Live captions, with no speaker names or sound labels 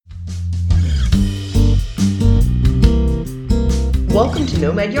Welcome to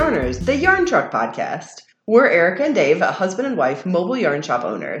Nomad Yarners, the Yarn Truck Podcast. We're Erica and Dave, a husband and wife mobile yarn shop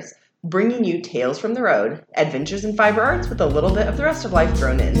owners, bringing you tales from the road, adventures in fiber arts with a little bit of the rest of life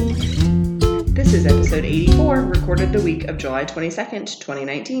thrown in. This is episode 84, recorded the week of July 22nd,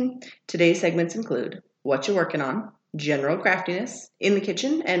 2019. Today's segments include What You Working On, General Craftiness, In the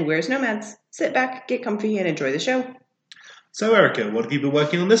Kitchen, and Where's Nomads? Sit back, get comfy, and enjoy the show. So Erica, what have you been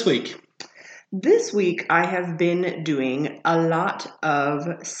working on this week? This week, I have been doing a lot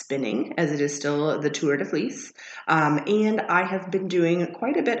of spinning, as it is still the Tour de Fleece, and I have been doing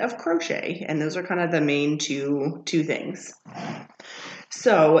quite a bit of crochet, and those are kind of the main two things.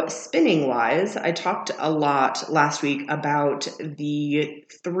 So, spinning-wise, I talked a lot last week about the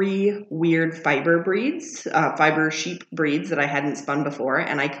 3 weird fiber sheep breeds that I hadn't spun before,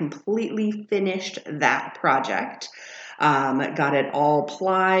 and I completely finished that project. Got it all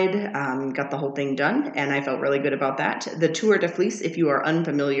plied, got the whole thing done, and I felt really good about that. The Tour de Fleece, if you are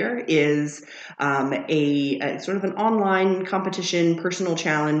unfamiliar, is a sort of an online competition, personal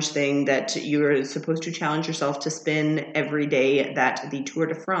challenge thing that you're supposed to challenge yourself to spin every day that the Tour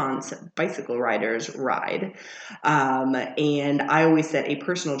de France bicycle riders ride. And I always set a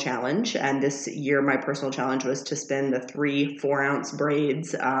personal challenge, and this year my personal challenge was to spin the 3 4-ounce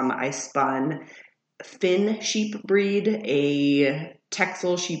braids. I spun Finn sheep breed, a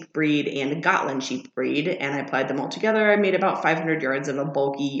Texel sheep breed, and a Gotland sheep breed, and I applied them all together. I made about 500 yards of a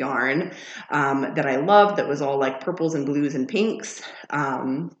bulky yarn that I loved, that was all like purples and blues and pinks.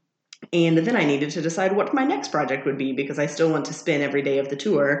 And then I needed to decide what my next project would be, because I still want to spin every day of the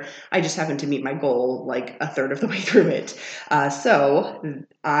tour. I just happened to meet my goal like a third of the way through it. So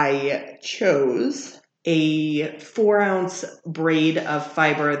I chose a 4-ounce braid of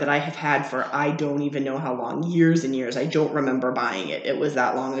fiber that I have had for I don't even know how long, years and years. I don't remember buying it. It was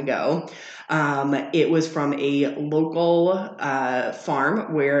that long ago. It was from a local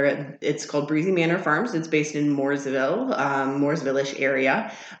farm where it's called Breezy Manor Farms. It's based in Mooresville-ish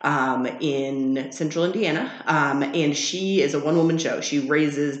area in central Indiana. And she is a one-woman show. She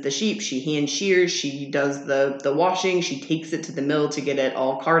raises the sheep. She hand shears. She does the washing. She takes it to the mill to get it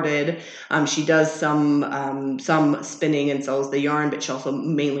all carded. She does some spinning and sells the yarn, but she also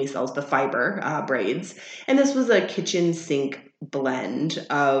mainly sells the fiber braids. And this was a kitchen sink blend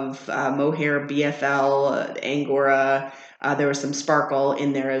of mohair, BFL, Angora. There was some sparkle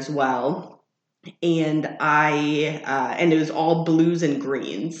in there as well. And and it was all blues and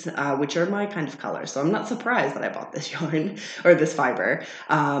greens, which are my kind of color. So I'm not surprised that I bought this yarn or this fiber.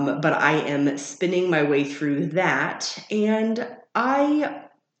 But I am spinning my way through that, and I'm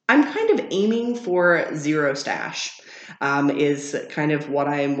kind of aiming for zero stash. Is kind of what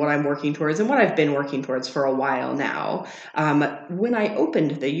I'm working towards, and what I've been working towards for a while now. When I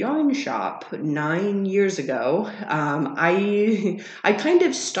opened the yarn shop 9 years ago, I kind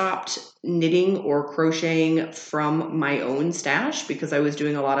of stopped knitting or crocheting from my own stash, because I was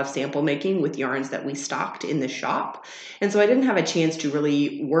doing a lot of sample making with yarns that we stocked in the shop. And so I didn't have a chance to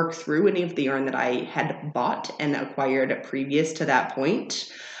really work through any of the yarn that I had bought and acquired previous to that point.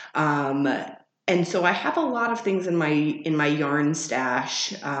 And so I have a lot of things in my yarn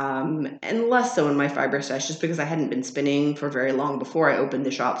stash, and less so in my fiber stash, just because I hadn't been spinning for very long before I opened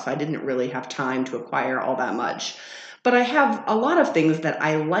the shop, so I didn't really have time to acquire all that much. But I have a lot of things that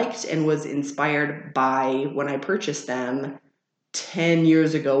I liked and was inspired by when I purchased them 10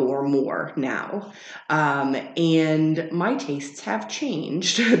 years ago or more now. And my tastes have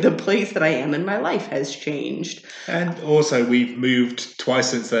changed. The place that I am in my life has changed. And also we've moved twice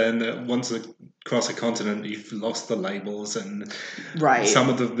since then. Once across a continent, you've lost the labels, and right. Some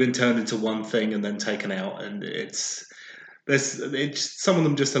of them have been turned into one thing and then taken out, and some of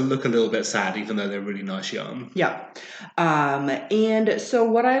them just look a little bit sad, even though they're really nice yarn. Yeah. And so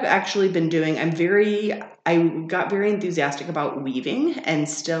what I've actually been doing, I got very enthusiastic about weaving, and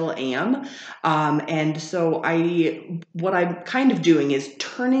still am. And so what I'm kind of doing is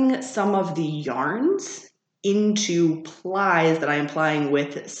turning some of the yarns into plies that I am plying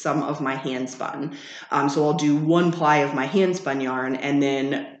with some of my hand spun. So I'll do 1 ply of my hand spun yarn, and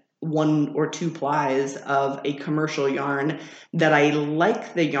then 1 or 2 plies of a commercial yarn that I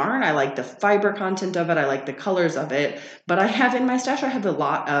like the yarn. I like the fiber content of it. I like the colors of it. But I have in my stash, I have a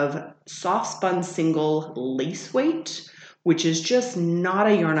lot of soft spun single lace weight, which is just not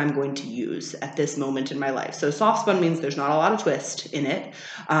a yarn I'm going to use at this moment in my life. So soft spun means there's not a lot of twist in it.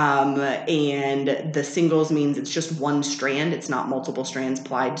 And the singles means it's just 1 strand. It's not multiple strands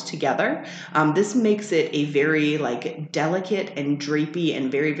plied together. This makes it a very delicate and drapey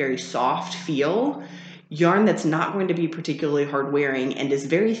and very, very soft feel. yarn that's not going to be particularly hard wearing and is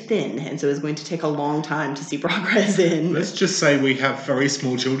very thin, and so is going to take a long time to see progress in. Let's just say we have very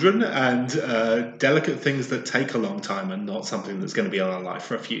small children, and delicate things that take a long time and not something that's going to be on our life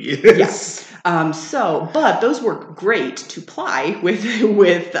for a few years. Yes. But those work great to ply with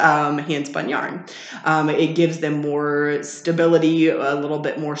hand spun yarn. It gives them more stability, a little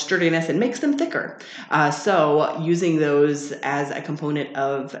bit more sturdiness, and makes them thicker. So using those as a component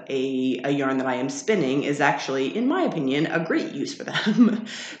of a yarn that I am spinning is actually, in my opinion, a great use for them.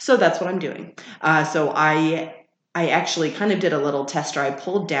 So that's what I'm doing. So I actually kind of did a little test drive,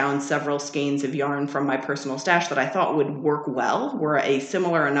 pulled down several skeins of yarn from my personal stash that I thought would work well, were a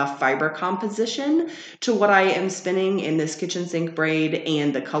similar enough fiber composition to what I am spinning in this kitchen sink braid,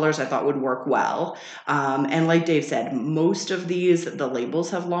 and the colors I thought would work well. And like Dave said, most of these, the labels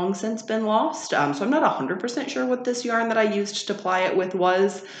have long since been lost. So I'm not 100% sure what this yarn that I used to ply it with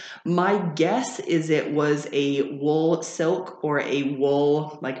was. My guess is it was a wool silk or a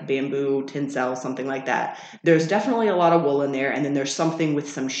wool like bamboo tencel, something like that. There's definitely a lot of wool in there, and then there's something with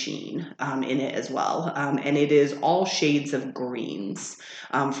some sheen in it as well. And it is all shades of greens,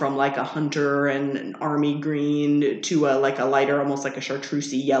 from like a hunter and an army green to a lighter, almost like a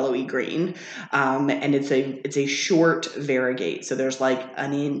chartreusey yellowy green. And it's a short variegate, so there's like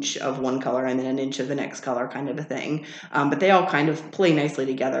an inch of one color and then an inch of the next color, kind of a thing. But they all kind of play nicely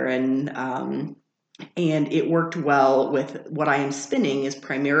together, and it worked well with what I am spinning is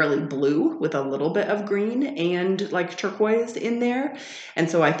primarily blue with a little bit of green and like turquoise in there. And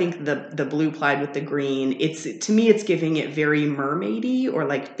so I think the blue plied with the green, to me, it's giving it very mermaidy or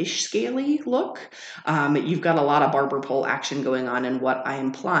like fish scaly look. You've got a lot of barber pole action going on in what I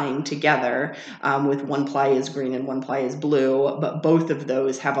am plying together, with one ply is green and one ply is blue, but both of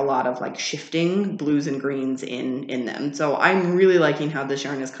those have a lot of like shifting blues and greens in them. So I'm really liking how this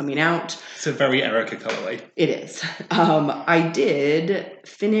yarn is coming out. It's a very Erica colorway. It is. I did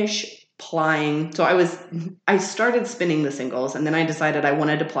finish plying. So I started spinning the singles, and then I decided I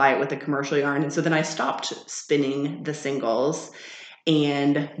wanted to ply it with a commercial yarn. And so then I stopped spinning the singles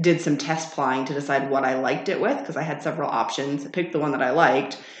and did some test plying to decide what I liked it with, because I had several options. I picked the one that I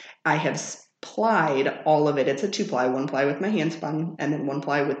liked. I have plied all of it. It's a 2-ply, 1-ply with my hand spun, and then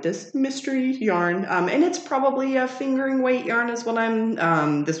 1-ply with this mystery yarn. And it's probably a fingering weight yarn is what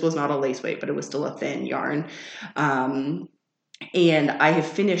this was not a lace weight, but it was still a thin yarn. And I have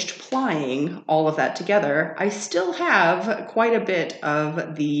finished plying all of that together. I still have quite a bit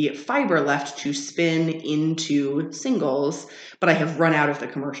of the fiber left to spin into singles, but I have run out of the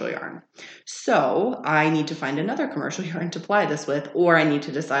commercial yarn. So I need to find another commercial yarn to ply this with, or I need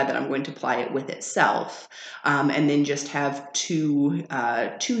to decide that I'm going to ply it with itself, and then just have two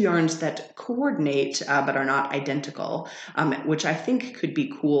yarns that coordinate but are not identical, which I think could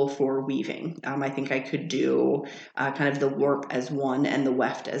be cool for weaving. I think I could do kind of the warp as one and the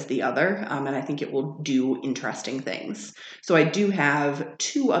weft as the other, and I think it will do interesting things. So I do have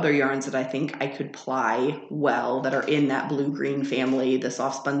 2 other yarns that I think I could ply well that are in that blue-green family, the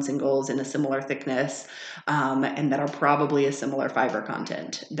soft spun singles in a similar thickness, and that are probably a similar fiber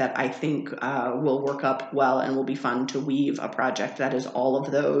content that I think will work up well and will be fun to weave a project that is all of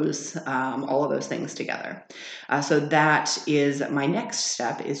those things together. So that is my next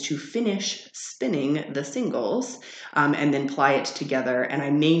step, is to finish spinning the singles and then ply it together. And I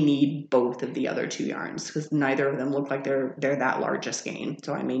may need both of the other 2 yarns because neither of them look like they're that large a skein.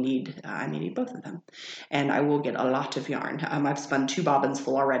 So I may need both of them, and I will get a lot of yarn. I've spun 2 bobbins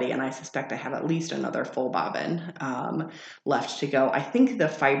full already, and I suspect I have at least another full bobbin left to go. I think the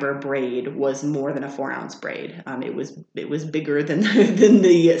fiber braid was more than a 4-ounce braid. It was bigger than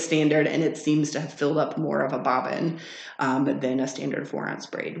the standard, and it seems to have filled up more of a bobbin than a standard 4-ounce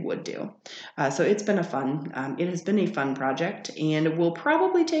braid would do. So it has been a fun project, and will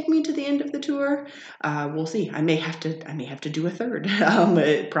probably take me to the end of the tour. We'll see. I may have to do a third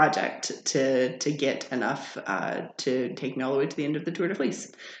project to get enough to take me all the way to the end of the Tour de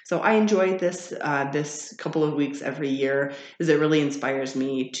Fleece. So I enjoy this couple of weeks every year, as it really inspires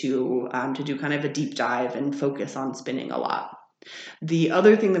me to do kind of a deep dive and focus on spinning a lot. The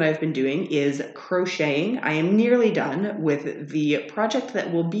other thing that I've been doing is crocheting. I am nearly done with the project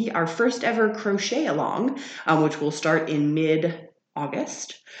that will be our first ever crochet along, which will start in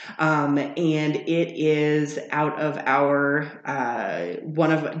August, and it is out of our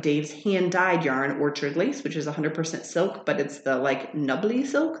one of Dave's hand-dyed yarn, Orchard Lace, which is 100% silk, but it's the like nubbly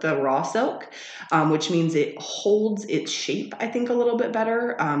silk, the raw silk, which means it holds its shape, I think, a little bit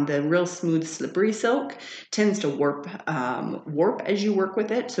better. The real smooth, slippery silk tends to warp as you work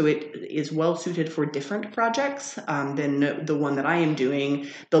with it, so it is well suited for different projects than the one that I am doing.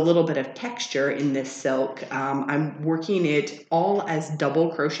 The little bit of texture in this silk, I'm working it all as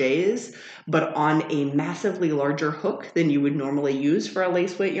double crochets, but on a massively larger hook than you would normally use for a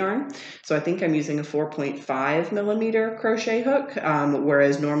lace weight yarn. So I think I'm using a 4.5 millimeter crochet hook,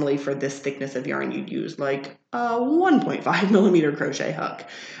 whereas normally for this thickness of yarn, you'd use like a 1.5 millimeter crochet hook.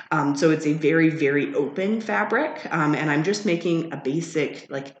 So it's a very, very open fabric, and I'm just making a basic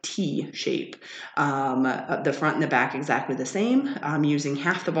like T shape. The front and the back exactly the same. I'm using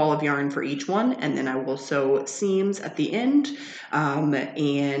half the ball of yarn for each one, and then I will sew seams at the end,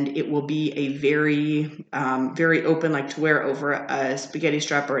 and it will be a very, very open, like to wear over a spaghetti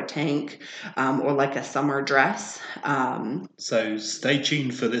strap or a tank, or like a summer dress. So stay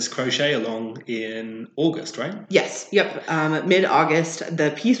tuned for this crochet along in August, right? Yes, yep. Mid-August,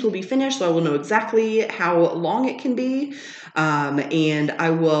 the piece will be finished, so I will know exactly how long it can be, and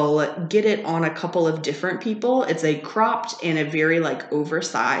I will get it on a couple of different people. It's a cropped and a very like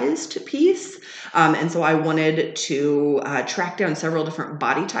oversized piece, and so I wanted to track down several different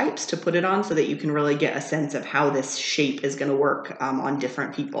body types to put it on, so that you can really get a sense of how this shape is going to work on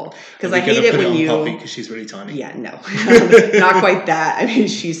different people. Because I hate it when you Poppy because she's really tiny. Yeah, no, not quite that. I mean,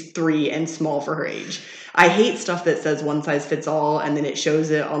 she's 3 and small for her age. I hate stuff that says one size fits all, and then it shows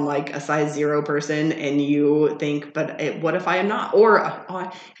it on like a size 0 person, and you think, but what if I am not? Or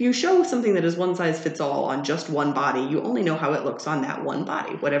if you show something that is one size fits all on just one body, you only know how it looks on that one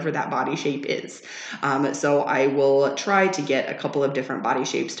body, whatever that body shape is. So I will try to get a couple of different body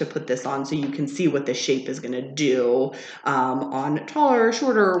shapes to put this on, so you can see what the shape is going to do on taller,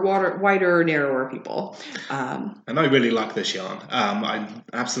 shorter, wider, narrower people. And I really like this yarn. I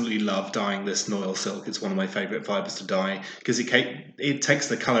absolutely love dyeing this Noil silk. It's one of my favourite fibres to dye because it takes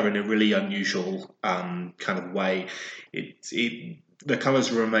the colour in a really unusual kind of way. The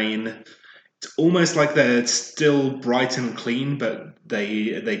colours remain. It's almost like they're still bright and clean, but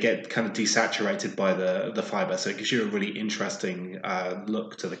they get kind of desaturated by the fibre, so it gives you a really interesting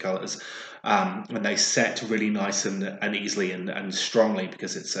look to the colours. And they set really nice and easily and strongly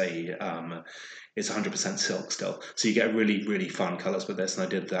because it's 100% silk still. So you get really, really fun colours with this. And I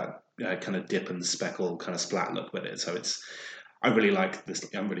did that kind of dip and speckle kind of splat look with it. So I really like this.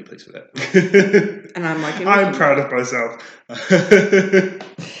 I'm really pleased with it. And I'm liking it. I'm proud of myself.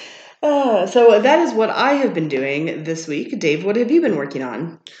 So that is what I have been doing this week. Dave, what have you been working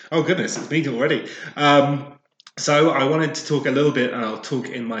on? Oh, goodness, it's me already. So I wanted to talk a little bit, and I'll talk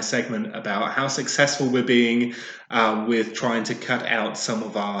in my segment about how successful we're being with trying to cut out some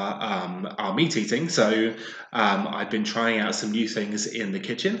of our meat eating. So I've been trying out some new things in the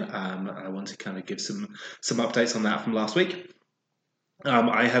kitchen. I want to kind of give some updates on that from last week.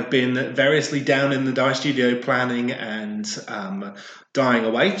 I have been variously down in the dye studio planning and dyeing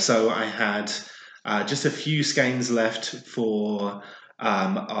away. So I had just a few skeins left for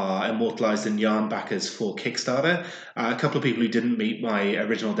our Immortalised in Yarn backers for Kickstarter. A couple of people who didn't meet my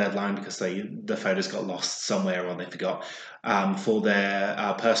original deadline because the photos got lost somewhere or they forgot for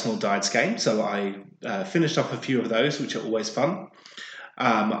their personal dyed skein. So I finished off a few of those, which are always fun.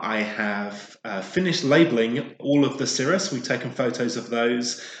 I have finished labeling all of the cirrus. We've taken photos of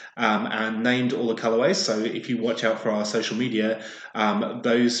those and named all the colorways. So if you watch out for our social media,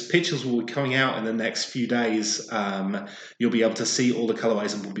 those pictures will be coming out in the next few days. You'll be able to see all the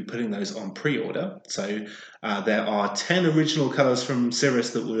colorways, and we'll be putting those on pre-order. So there are 10 original colors from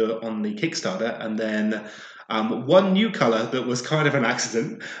cirrus that were on the Kickstarter, and then one new colour that was kind of an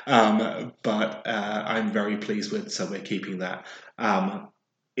accident, but I'm very pleased with, so we're keeping that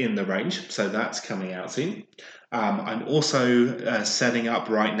in the range. So that's coming out soon. I'm also setting up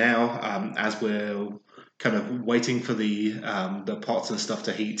right now, as we're kind of waiting for the pots and stuff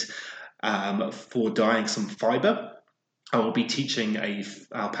to heat, for dyeing some fibre. I will be teaching a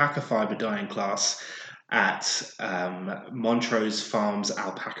alpaca fibre dyeing class at Montrose Farms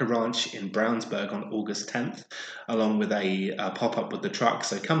Alpaca Ranch in Brownsburg on August 10th, along with a pop-up with the truck.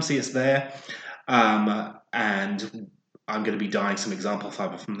 So come see us there. And I'm going to be dyeing some example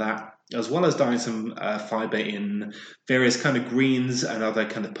fibre from that, as well as dyeing some fibre in various kind of greens and other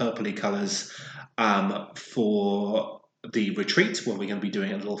kind of purpley colours for the retreat, where we're going to be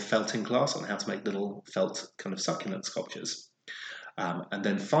doing a little felting class on how to make little felt kind of succulent sculptures. And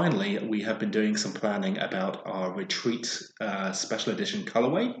then finally, we have been doing some planning about our retreat special edition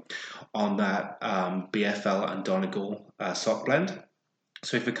colorway on that BFL and Donegal sock blend.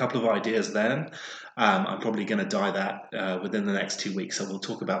 So we have a couple of ideas then. I'm probably going to dye that within the next 2 weeks. So we'll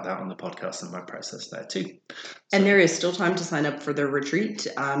talk about that on the podcast and my process there too. And there is still time to sign up for the retreat.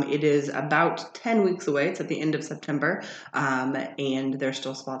 It is about 10 weeks away. It's at the end of September. And there's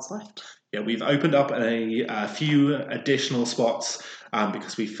still spots left. Yeah, we've opened up a few additional spots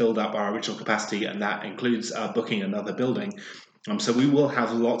because we filled up our original capacity, and that includes booking another building. So we will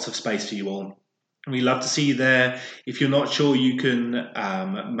have lots of space for you all. We love to see you there. If you're not sure you can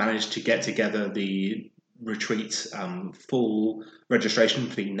manage to get together the retreat full registration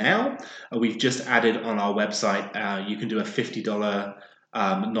fee now, we've just added on our website, you can do a $50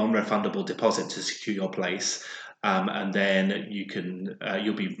 non-refundable deposit to secure your place. And then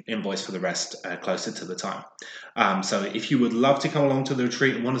you'll be invoiced for the rest closer to the time. So if you would love to come along to the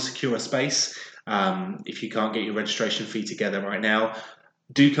retreat and want to secure a space, if you can't get your registration fee together right now,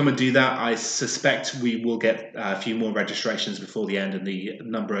 do come and do that. I suspect we will get a few more registrations before the end, and the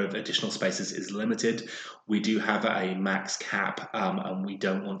number of additional spaces is limited. We do have a max cap, and we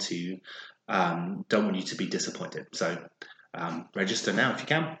don't want you to be disappointed. So register now if you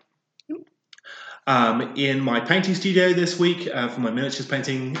can. In my painting studio this week, for my miniatures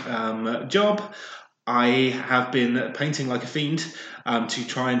painting job, I have been painting like a fiend to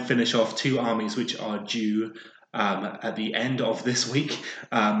try and finish off 2 armies which are due at the end of this week.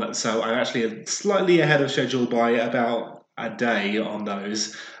 So I'm actually slightly ahead of schedule by about a day on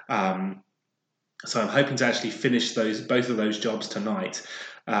those. So I'm hoping to actually finish both of those jobs tonight,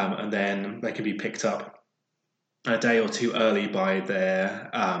 and then they can be picked up a day or 2 early by their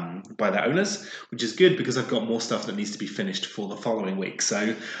owners, which is good because I've got more stuff that needs to be finished for the following week.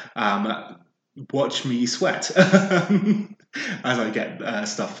 So watch me sweat as I get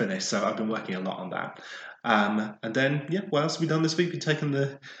stuff finished. So I've been working a lot on that. And then, what else have we done this week? We took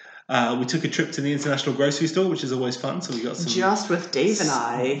a trip to the International Grocery Store, which is always fun. So we got some just with Dave and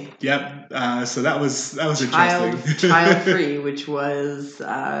I. Yep. So that was interesting. Child free, which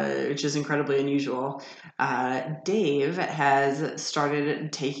is incredibly unusual. Dave has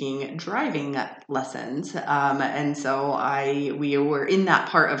started taking driving lessons, and so we were in that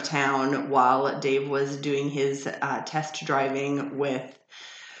part of town while Dave was doing his test driving with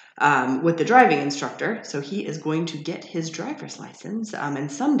the driving instructor. So he is going to get his driver's license,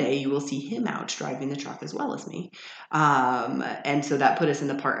 and someday you will see him out driving the truck as well as me. And so that put us in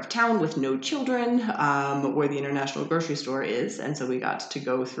the part of town with no children, where the International Grocery Store is. And so we got to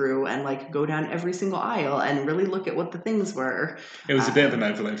go through and go down every single aisle and really look at what the things were. It was a bit of an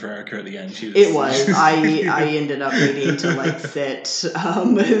overload for Erica at the end. It was. I ended up needing to sit.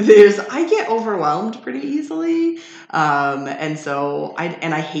 I get overwhelmed pretty easily. And so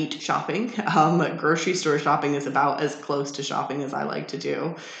I hate shopping. Grocery store shopping is about as close to shopping as I like to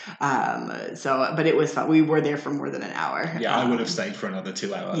do. But it was fun. We were there for more than an hour. Yeah, I would have stayed for another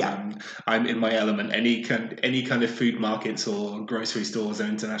 2 hours. Yeah. I'm in my element. Any kind of food markets or grocery stores and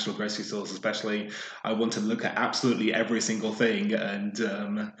international grocery stores especially, I want to look at absolutely every single thing and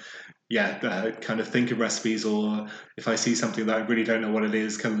kind of think of recipes, or if I see something that I really don't know what it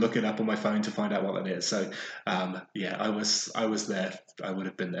is, kind of look it up on my phone to find out what it is. So I was there. I would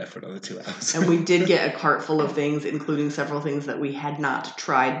have been there for another 2 hours. And we did get a cart full of things, including several things that we had not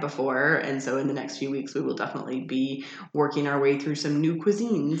tried before. And so in the next few weeks, we will definitely be working our way through some new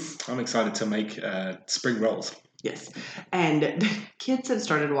cuisines. I'm excited to make spring rolls. Yes. And the kids have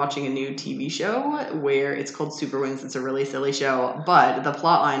started watching a new TV show where it's called Super Wings. It's a really silly show, but the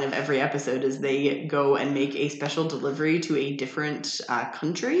plot line of every episode is they go and make a special delivery to a different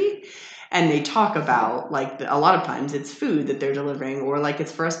country. And they talk about, a lot of times it's food that they're delivering, or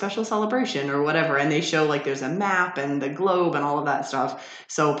it's for a special celebration or whatever. And they show there's a map and the globe and all of that stuff.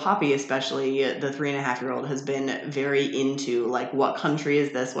 So Poppy, especially the 3.5-year-old, has been very into what country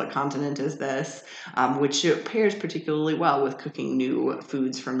is this? What continent is this? Which pairs particularly well with cooking new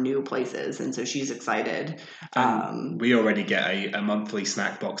foods from new places. And so she's excited. We already get a monthly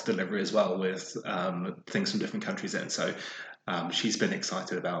snack box delivery as well with things from different countries in. So she's been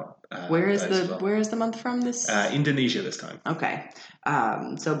excited about. Where is the month from this? Indonesia this time. Okay,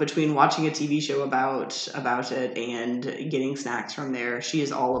 so between watching a TV show about it and getting snacks from there, she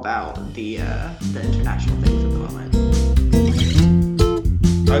is all about the international things at the moment.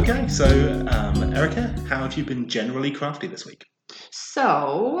 Okay, so Erica, how have you been generally crafty this week?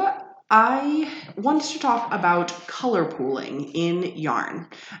 So I wanted to talk about color pooling in yarn.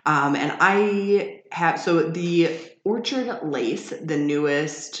 And I have, so the Orchard Lace, the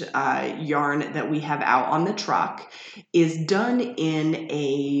newest yarn that we have out on the truck, is done in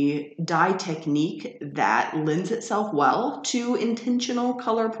a dye technique that lends itself well to intentional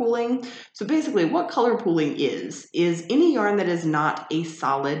color pooling. So basically, what color pooling is any yarn that is not a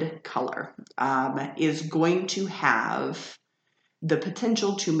solid color is going to have the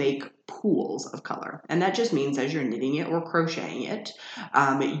potential to make pools of color. And that just means as you're knitting it or crocheting it,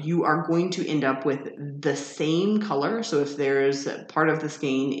 you are going to end up with the same color. So if there's part of the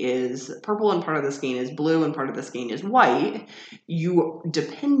skein is purple and part of the skein is blue and part of the skein is white, you,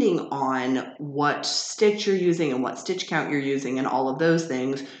 depending on what stitch you're using and what stitch count you're using and all of those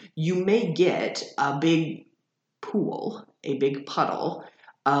things, you may get a big pool, a big puddle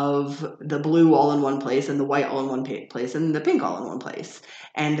of the blue all in one place and the white all in one place and the pink all in one place.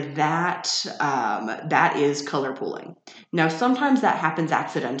 And that is color pooling. Now, sometimes that happens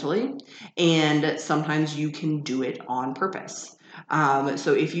accidentally, and sometimes you can do it on purpose.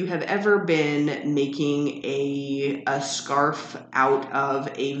 So if you have ever been making a scarf out of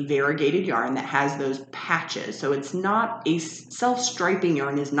a variegated yarn that has those patches, so it's not a self-striping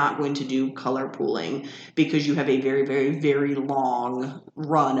yarn is not going to do color pooling because you have a very, very, very long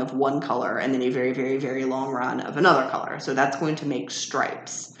run of one color and then a very, very, very long run of another color. So that's going to make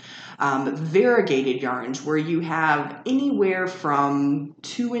stripes. Variegated yarns where you have anywhere from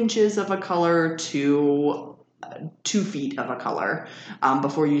 2 inches of a color to 2 feet of a color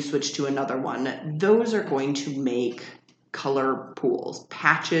before you switch to another one, those are going to make color pools,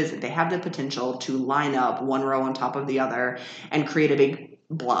 patches. They have the potential to line up one row on top of the other and create a big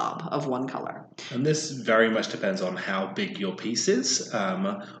blob of one color. And this very much depends on how big your piece is,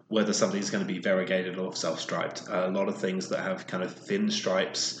 whether something's going to be variegated or self-striped. A lot of things that have kind of thin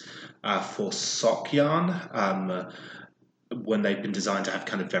stripes for sock yarn, when they've been designed to have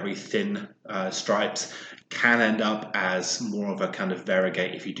kind of very thin stripes, can end up as more of a kind of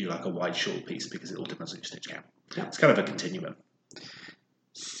variegate if you do like a wide shawl piece, because it all depends on your stitch count. Yeah. It's kind of a continuum.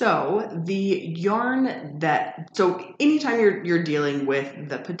 So so anytime you're dealing with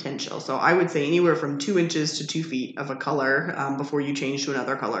the potential, so I would say anywhere from 2 inches to 2 feet of a color before you change to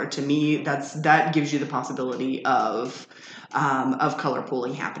another color. To me, that gives you the possibility of color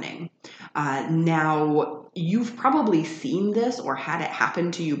pooling happening. Now, you've probably seen this or had it happen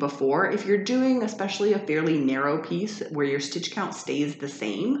to you before. If you're doing especially a fairly narrow piece where your stitch count stays the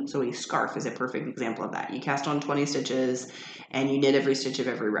same, so a scarf is a perfect example of that. You cast on 20 stitches and you knit every stitch of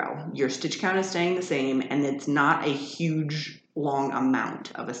every row. Your stitch count is staying the same and it's not a huge long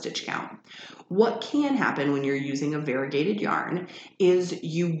amount of a stitch count. What can happen when you're using a variegated yarn is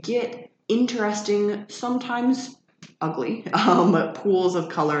you get interesting, sometimes ugly pools of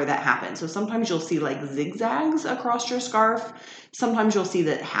color that happen. So sometimes you'll see like zigzags across your scarf. Sometimes you'll see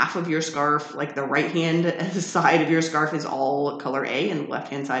that half of your scarf, like the right hand side of your scarf is all color A and the left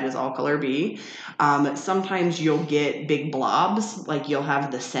hand side is all color B. Sometimes you'll get big blobs, like you'll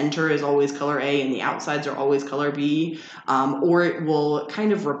have the center is always color A and the outsides are always color B. Or it will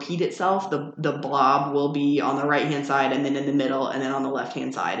kind of repeat itself. The blob will be on the right hand side and then in the middle and then on the left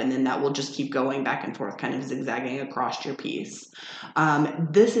hand side. And then that will just keep going back and forth, kind of zigzagging across your piece.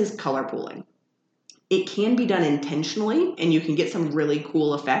 This is color pooling. It can be done intentionally, and you can get some really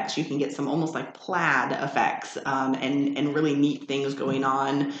cool effects. You can get some almost like plaid effects and really neat things going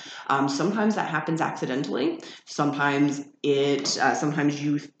on. Sometimes that happens accidentally. Sometimes sometimes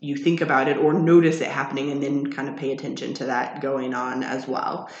you think about it or notice it happening and then kind of pay attention to that going on as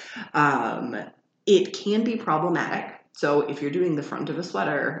well. It can be problematic. So if you're doing the front of a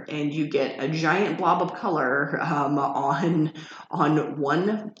sweater and you get a giant blob of color on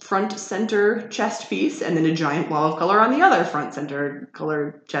one front center chest piece and then a giant blob of color on the other front center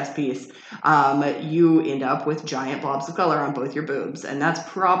color chest piece, you end up with giant blobs of color on both your boobs. And that's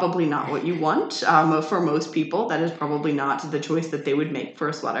probably not what you want for most people. That is probably not the choice that they would make for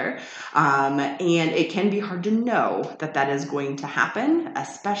a sweater. And it can be hard to know that is going to happen,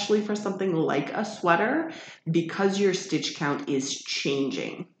 especially for something like a sweater, because your stitch count is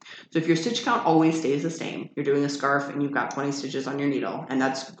changing. So if your stitch count always stays the same, you're doing a scarf and you've got 20 stitches on your needle,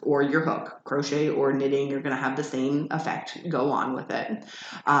 or your hook, crochet or knitting, you're going to have the same effect go on with it.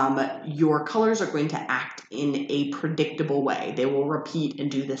 Your colors are going to act in a predictable way. They will repeat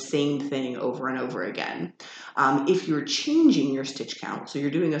and do the same thing over and over again. If you're changing your stitch count, so you're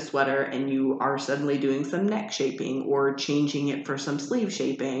doing a sweater and you are suddenly doing some neck shaping or changing it for some sleeve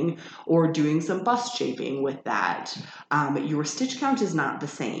shaping or doing some bust shaping with that, your stitch count is not the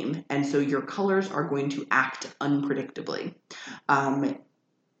same, and so your colors are going to act unpredictably.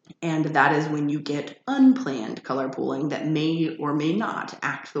 And that is when you get unplanned color pooling that may or may not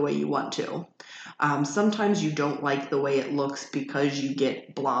act the way you want to. Sometimes you don't like the way it looks because you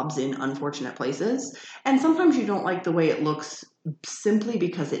get blobs in unfortunate places. And sometimes you don't like the way it looks simply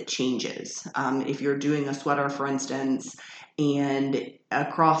because it changes. If you're doing a sweater, for instance, and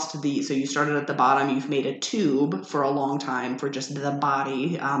so you started at the bottom, you've made a tube for a long time for just the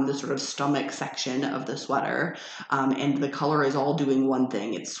body, the sort of stomach section of the sweater, and the color is all doing one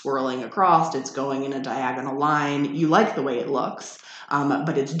thing. It's swirling across, it's going in a diagonal line. You like the way it looks,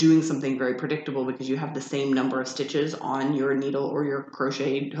 but it's doing something very predictable because you have the same number of stitches on your needle or your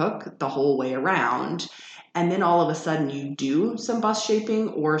crochet hook the whole way around. And then all of a sudden you do some bust shaping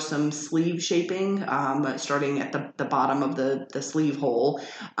or some sleeve shaping, starting at the bottom of the sleeve hole.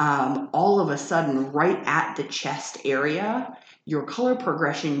 All of a sudden, right at the chest area, your color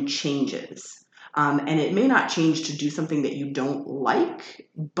progression changes. And it may not change to do something that you don't like,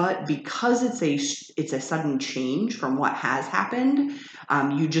 but because it's a sudden change from what has happened,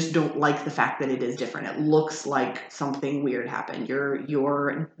 you just don't like the fact that it is different. It looks like something weird happened.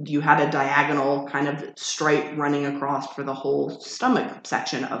 You had a diagonal kind of stripe running across for the whole stomach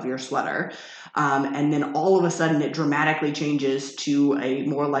section of your sweater. And then all of a sudden it dramatically changes to a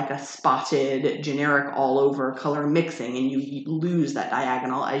more like a spotted, generic all over color mixing, and you lose that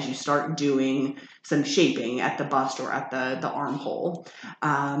diagonal as you start doing some shaping at the bust or at the armhole.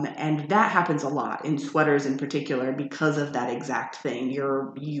 And that happens a lot in sweaters in particular because of that exact thing.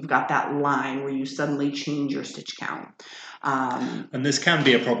 You've got that line where you suddenly change your stitch count. And this can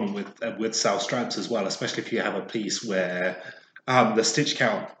be a problem with self straps as well, especially if you have a piece where the stitch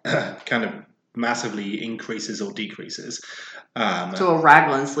count kind of massively increases or decreases. So a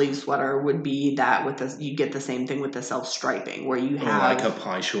raglan sleeve sweater would be that you get the same thing with the self striping where you have like a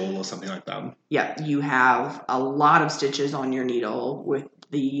pie shawl or something like that. Yeah, you have a lot of stitches on your needle with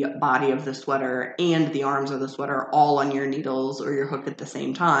the body of the sweater and the arms of the sweater all on your needles or your hook at the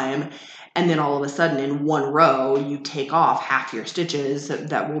same time. And then all of a sudden in one row, you take off half your stitches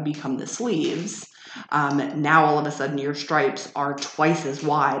that will become the sleeves. Now all of a sudden your stripes are twice as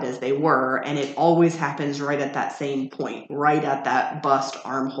wide as they were, and it always happens right at that same point, right at that bust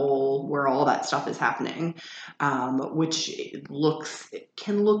armhole where all that stuff is happening, which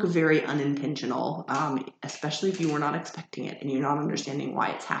can look very unintentional, especially if you were not expecting it and you're not understanding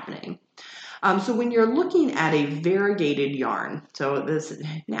why it's happening. So when you're looking at a variegated yarn, so this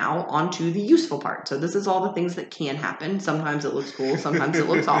now onto the useful part. So this is all the things that can happen. Sometimes it looks cool, sometimes it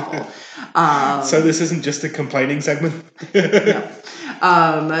looks awful. So this isn't just a complaining segment?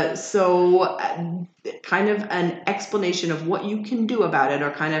 No. So kind of an explanation of what you can do about it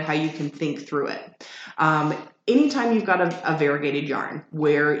or kind of how you can think through it. Anytime you've got a variegated yarn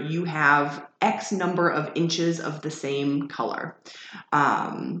where you have X number of inches of the same color,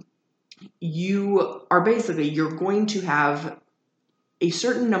 you're going to have a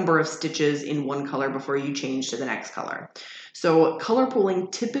certain number of stitches in one color before you change to the next color. So color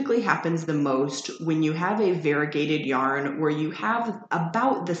pooling typically happens the most when you have a variegated yarn where you have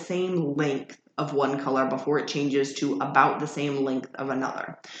about the same length of one color before it changes to about the same length of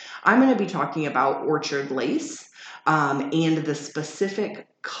another. I'm going to be talking about orchard lace and the specific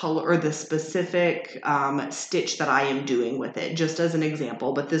color or the specific stitch that I am doing with it, just as an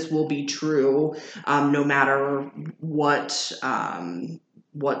example, but this will be true no matter what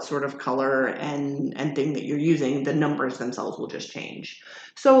sort of color and thing that you're using. The numbers themselves will just change.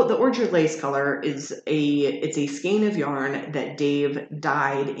 So the orchard lace color it's a skein of yarn that Dave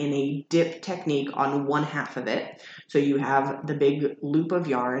dyed in a dip technique on one half of it. So you have the big loop of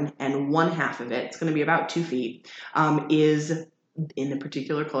yarn and one half of it, it's going to be about 2 feet, is in the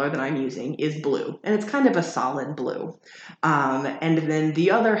particular color that I'm using is blue, and it's kind of a solid blue. And then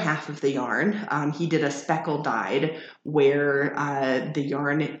the other half of the yarn, he did a speckle dyed where the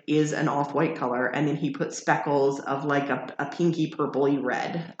yarn is an off-white color, and then he put speckles of like a pinky purpley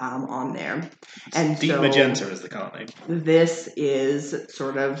red on there. And deep magenta is the color name. This is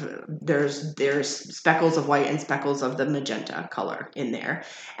sort of there's speckles of white and speckles of the magenta color in there,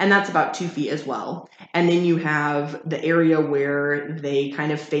 and that's about 2 feet as well. And then you have the area where they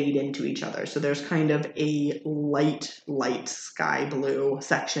kind of fade into each other. So there's kind of a light sky blue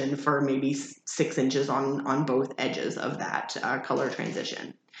section for maybe 6 inches on both edges of that color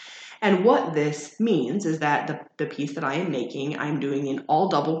transition. And what this means is that the piece that I am making, I'm doing in all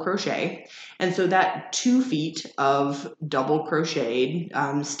double crochet. And so that 2 feet of double crocheted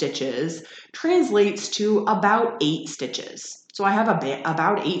stitches translates to about 8 stitches. So I have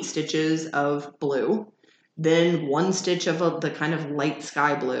about 8 stitches of blue, then 1 stitch of the kind of light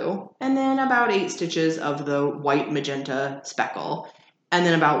sky blue, and then about 8 stitches of the white magenta speckle. and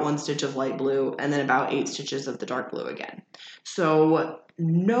then about 1 stitch of light blue, and then about 8 stitches of the dark blue again. So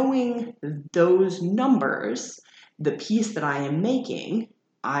knowing those numbers, the piece that I am making,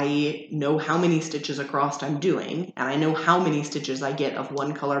 I know how many stitches across I'm doing, and I know how many stitches I get of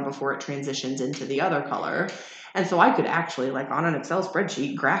one color before it transitions into the other color. And so I could actually, like on an Excel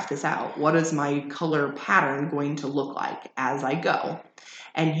spreadsheet, graph this out. What is my color pattern going to look like as I go?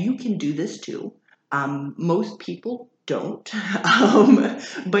 And you can do this too. Most people don't,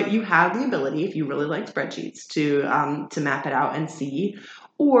 but you have the ability, if you really like spreadsheets, to map it out and see.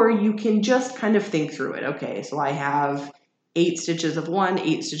 Or you can just kind of think through it. Okay, so I have 8 stitches of one,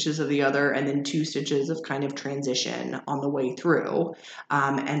 8 stitches of the other, and then 2 stitches of kind of transition on the way through.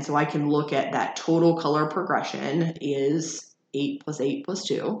 And so I can look at that total color progression is 8 plus 8 plus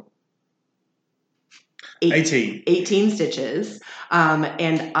 2. 18 stitches.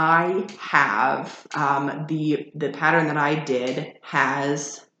 And I have the pattern that I did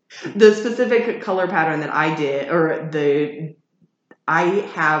has the specific color pattern that I did, I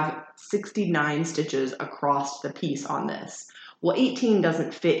have 69 stitches across the piece on this. Well, 18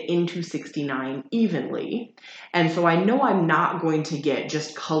 doesn't fit into 69 evenly. And so I know I'm not going to get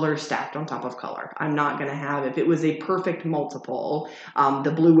just color stacked on top of color. I'm not going to have, if it was a perfect multiple,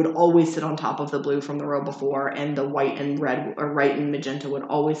 the blue would always sit on top of the blue from the row before, and the white and red, or white and magenta would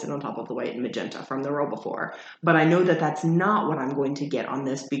always sit on top of the white and magenta from the row before. But I know that that's not what I'm going to get on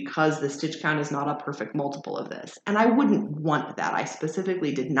this because the stitch count is not a perfect multiple of this. And I wouldn't want that. I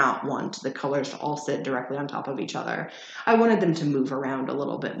specifically did not want the colors to all sit directly on top of each other. I wanted them to move around a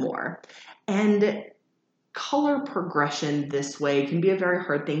little bit more. And color progression this way can be a very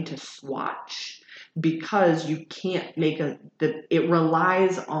hard thing to swatch because you can't make it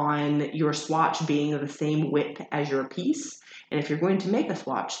relies on your swatch being the same width as your piece. And if you're going to make a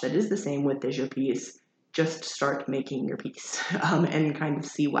swatch that is the same width as your piece, just start making your piece and kind of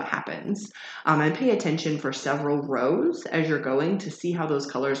see what happens. And pay attention for several rows as you're going to see how those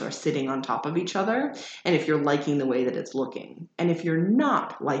colors are sitting on top of each other and if you're liking the way that it's looking. And if you're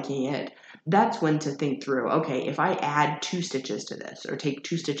not liking it, that's when to think through, okay, if I add 2 stitches to this or take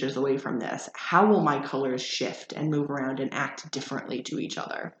 2 stitches away from this, how will my colors shift and move around and act differently to each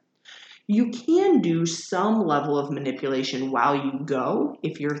other? You can do some level of manipulation while you go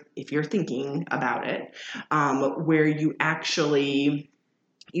if you're thinking about it, where you actually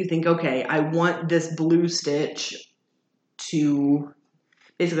you think, okay, I want this blue stitch to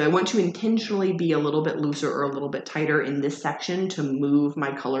basically I want to intentionally be a little bit looser or a little bit tighter in this section to move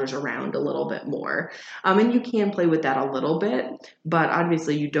my colors around a little bit more. And you can play with that a little bit, but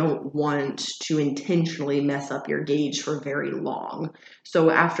obviously you don't want to intentionally mess up your gauge for very long. So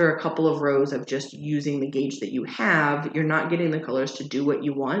after a couple of rows of just using the gauge that you have, you're not getting the colors to do what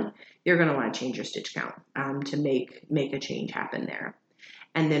you want. You're going to want to change your stitch count to make a change happen there.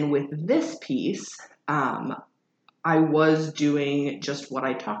 And then with this piece, I was doing just what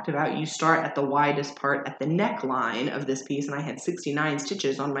I talked about. You start at the widest part at the neckline of this piece, and I had 69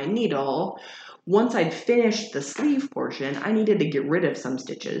 stitches on my needle. Once I'd finished the sleeve portion, I needed to get rid of some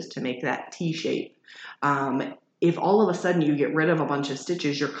stitches to make that T shape. If all of a sudden you get rid of a bunch of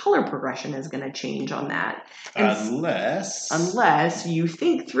stitches, your color progression is going to change on that. Unless you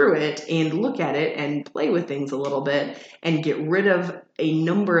think through it and look at it and play with things a little bit and get rid of a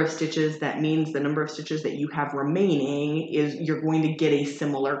number of stitches, that means the number of stitches that you have remaining is you're going to get a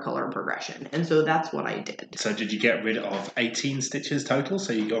similar color progression. And so that's what I did. So did you get rid of 18 stitches total?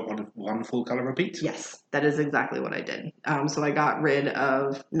 So you got one full color repeat? Yes, that is exactly what I did. So I got rid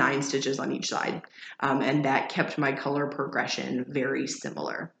of 9 stitches on each side, and that kept my color progression very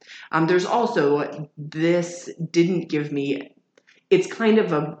similar. There's also, this didn't give me, it's kind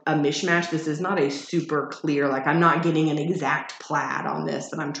of a mishmash. This is not a super clear, like I'm not getting an exact plaid on this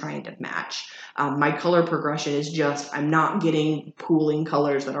that I'm trying to match. My color progression is just, I'm not getting pooling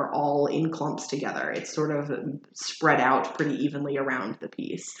colors that are all in clumps together. It's sort of spread out pretty evenly around the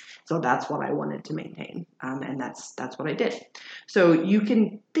piece. So that's what I wanted to maintain. And that's what I did. So you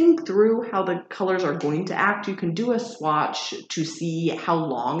can think through how the colors are going to act. You can do a swatch to see how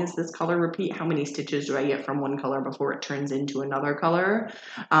long is this color repeat, how many stitches do I get from one color before it turns into another color,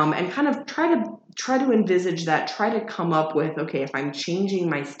 and kind of try to envisage that, try to come up with, okay, if I'm changing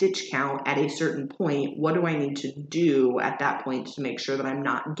my stitch count at a certain point, what do I need to do at that point to make sure that I'm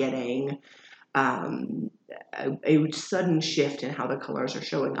not getting a sudden shift in how the colors are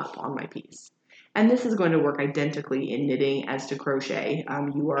showing up on my piece. And this is going to work identically in knitting as to crochet.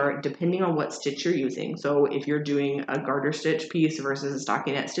 You are, depending on what stitch you're using, so if you're doing a garter stitch piece versus a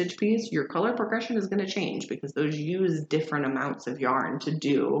stockinette stitch piece, your color progression is going to change because those use different amounts of yarn to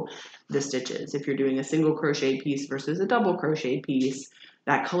do the stitches. If you're doing a single crochet piece versus a double crochet piece,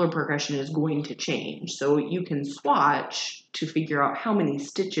 that color progression is going to change. So you can swatch to figure out how many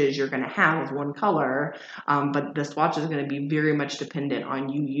stitches you're going to have of one color, but the swatch is going to be very much dependent on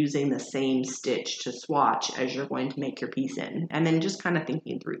you using the same stitch to swatch as you're going to make your piece in, and then just kind of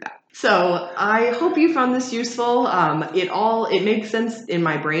thinking through that. So I hope you found this useful. It makes sense in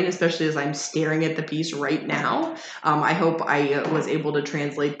my brain, especially as I'm staring at the piece right now. I hope I was able to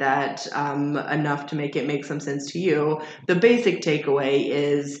translate that enough to make it make some sense to you. The basic takeaway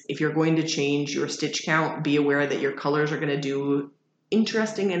is if you're going to change your stitch count, be aware that your colors are going to do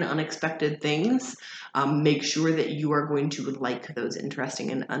interesting and unexpected things. Make sure that you are going to like those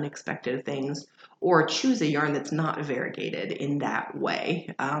interesting and unexpected things, or choose a yarn that's not variegated in that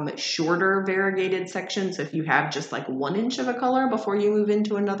way. Shorter variegated sections, so if you have just like 1 inch of a color before you move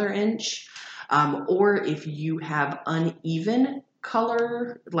into another inch, or if you have uneven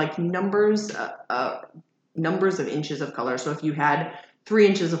color, like numbers of inches of color. So if you had 3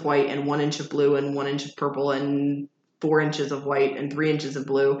 inches of white and 1 inch of blue and 1 inch of purple and 4 inches of white and 3 inches of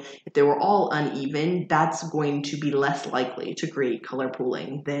blue, if they were all uneven, that's going to be less likely to create color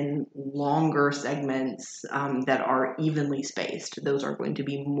pooling than longer segments that are evenly spaced. Those are going to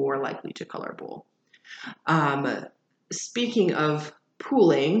be more likely to color pool. Speaking of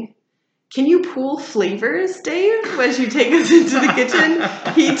pooling, can you pool flavors, Dave, as you take us into the kitchen?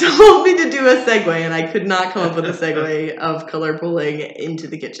 He told me to do a segue, and I could not come up with a segue of color pooling into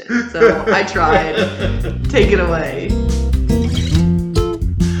the kitchen. So I tried. Take it away.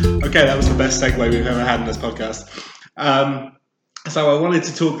 Okay, that was the best segue we've ever had in this podcast. So I wanted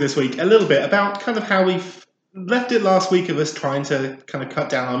to talk this week a little bit about kind of how we've left it last week of us trying to kind of cut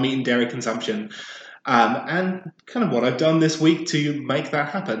down our meat and dairy consumption. And kind of what I've done this week to make that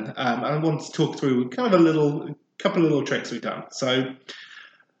happen. And I wanted to talk through kind of couple of little tricks we've done. So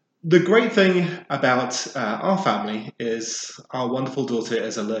the great thing about our family is our wonderful daughter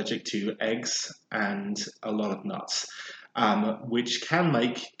is allergic to eggs and a lot of nuts, which can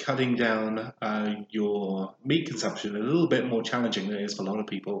make cutting down your meat consumption a little bit more challenging than it is for a lot of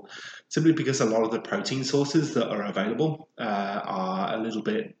people, simply because a lot of the protein sources that are available are a little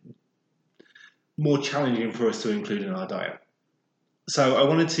bit more challenging for us to include in our diet. So I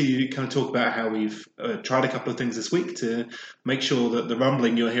wanted to kind of talk about how we've tried a couple of things this week to make sure that the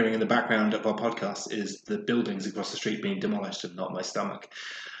rumbling you're hearing in the background of our podcast is the buildings across the street being demolished and not my stomach.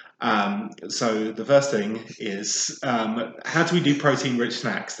 So the first thing is, how do we do protein-rich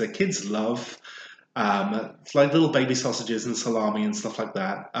snacks that kids love? It's like little baby sausages and salami and stuff like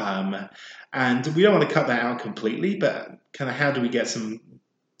that. And we don't want to cut that out completely, but kind of how do we get some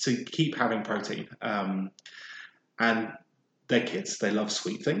to keep having protein? And they're kids, they love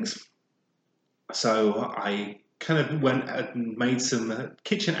sweet things. So I kind of went and made some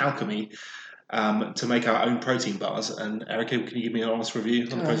kitchen alchemy to make our own protein bars. And Erica, can you give me an honest review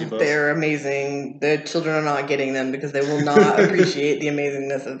on the protein bars? They're amazing. The children are not getting them because they will not appreciate the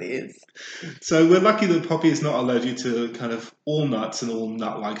amazingness of these. So we're lucky that Poppy is not allergic to kind of all nuts and all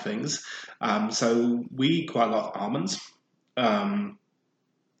nut-like things. So we quite love almonds.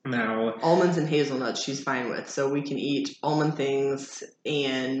 Now, almonds and hazelnuts she's fine with, so we can eat almond things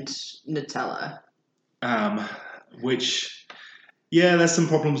and Nutella. Which, yeah, there's some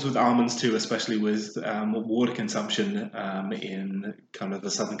problems with almonds too, especially with water consumption in kind of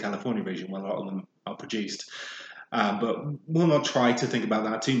the Southern California region where a lot of them are produced. But we'll not try to think about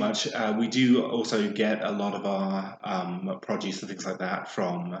that too much. We do also get a lot of our produce and things like that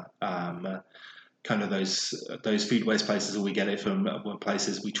from kind of those food waste places, or we get it from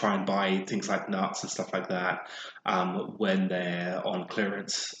places. We try and buy things like nuts and stuff like that when they're on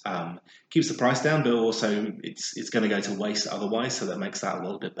clearance. Keeps the price down, but also it's going to go to waste otherwise, so that makes that a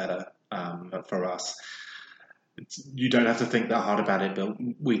little bit better for us. You don't have to think that hard about it, but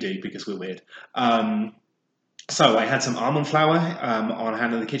we do because we're weird. So I had some almond flour on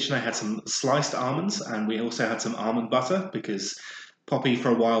hand in the kitchen. I had some sliced almonds, and we also had some almond butter because Poppy for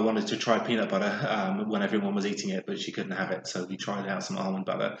a while wanted to try peanut butter when everyone was eating it, but she couldn't have it, so we tried out some almond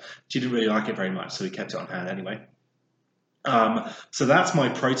butter. She didn't really like it very much, so we kept it on hand anyway. So that's my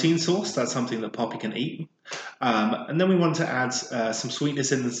protein source. That's something that Poppy can eat. And then we want to add some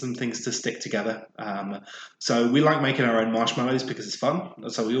sweetness in and some things to stick together. So we like making our own marshmallows because it's fun.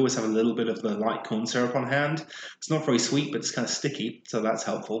 So we always have a little bit of the light corn syrup on hand. It's not very sweet, but it's kind of sticky, so that's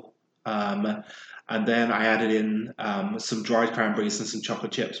helpful. And then I added in some dried cranberries and some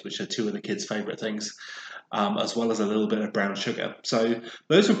chocolate chips, which are two of the kids' favourite things, as well as a little bit of brown sugar. So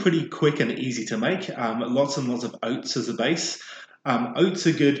those were pretty quick and easy to make. Lots and lots of oats as a base. Oats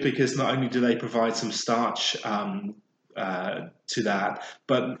are good because not only do they provide some starch to that.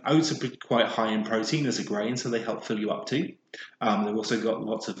 But oats are quite high in protein as a grain, so they help fill you up too. They've also got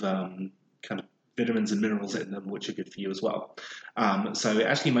lots of kind of vitamins and minerals in them, which are good for you as well. So it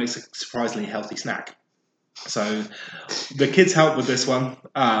actually makes a surprisingly healthy snack. So the kids help with this one.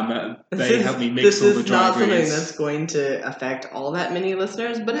 They help me mix all the dry This is not something ingredients. that's going to affect all that many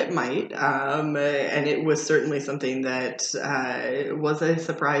listeners, but it might. And it was certainly something that was a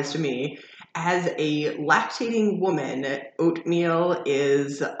surprise to me. As a lactating woman, oatmeal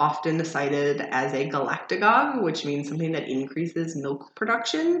is often cited as a galactagogue, which means something that increases milk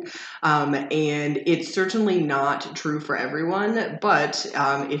production. And it's certainly not true for everyone, but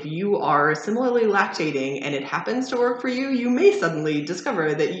if you are similarly lactating and it happens to work for you, you may suddenly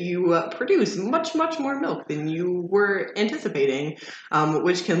discover that you produce much, much more milk than you were anticipating,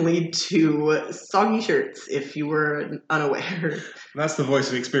 which can lead to soggy shirts if you were unaware. That's the voice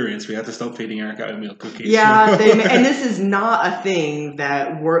of experience. We had to stop feeding Erica oatmeal cookies. Yeah, and this is not a thing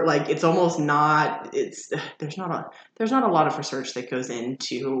that we're like. It's almost not. There's not a lot of research that goes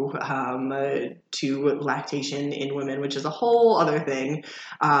into to lactation in women, which is a whole other thing.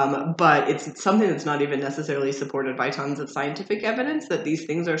 But it's something that's not even necessarily supported by tons of scientific evidence that these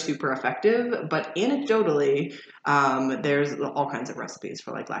things are super effective. But anecdotally, there's all kinds of recipes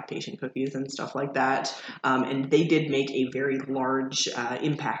for like lactation cookies and stuff like that, and they did make a very large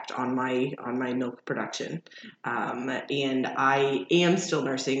impact on my milk production. And I am still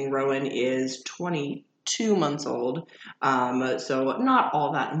nursing. Rowan is 22 months old, so not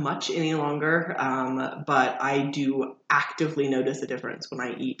all that much any longer, but I do actively notice a difference when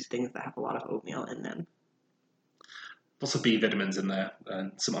I eat things that have a lot of oatmeal in them. Lots of B vitamins in there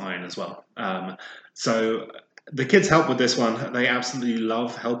and some iron as well. So the kids help with this one. They absolutely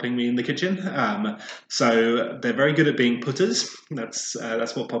love helping me in the kitchen. So they're very good at being putters. That's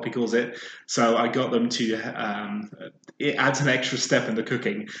what Poppy calls it. So I got them to. It adds an extra step in the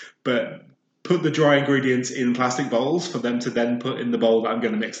cooking, but put the dry ingredients in plastic bowls for them to then put in the bowl that I'm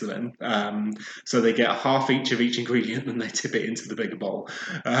going to mix them in. So they get half each of each ingredient and they tip it into the bigger bowl.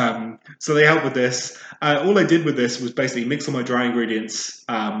 So they help with this. All I did with this was basically mix all my dry ingredients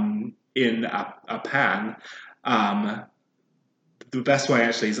in a pan. The best way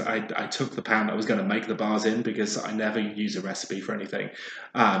actually is I took the pan that I was going to make the bars in, because I never use a recipe for anything.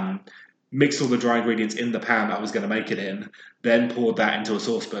 Mixed all the dry ingredients in the pan that I was going to make it in, then poured that into a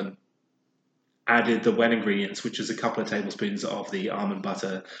saucepan. Added the wet ingredients, which is a couple of tablespoons of the almond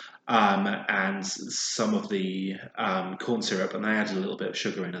butter and some of the corn syrup, and I added a little bit of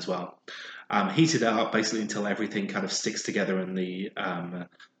sugar in as well. Heated it up basically until everything kind of sticks together and the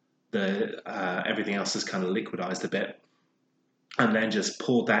everything else is kind of liquidized a bit, and then just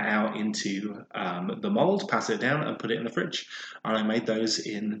poured that out into the mold, pass it down, and put it in the fridge. And I made those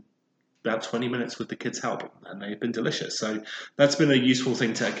in about 20 minutes with the kids' help, and they've been delicious. So that's been a useful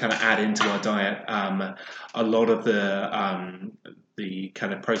thing to kind of add into our diet. A lot of the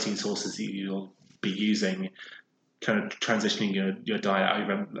kind of protein sources that you'll be using, kind of transitioning your diet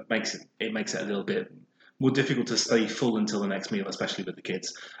over, makes it a little bit more difficult to stay full until the next meal, especially with the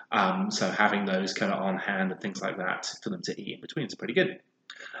kids. So having those kind of on hand and things like that for them to eat in between is pretty good.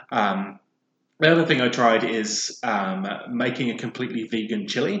 The other thing I tried is making a completely vegan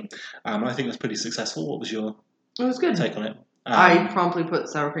chili. I think that's pretty successful. What was your It was good. take on it? I promptly put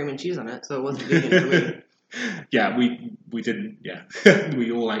sour cream and cheese on it, so it wasn't vegan for me. Yeah, we didn't. Yeah,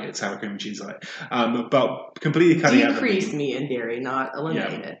 we all ate it, sour cream and cheese on it. But completely cutting out Decrease meat and dairy, not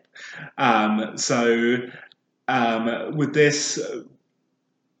eliminate it. With this,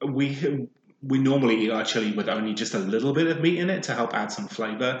 we normally eat our chili with only just a little bit of meat in it to help add some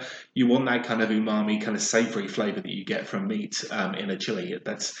flavor. You want that kind of umami, kind of savory flavor that you get from meat in a chili.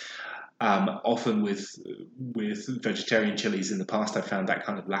 That's often with vegetarian chilies in the past, I found that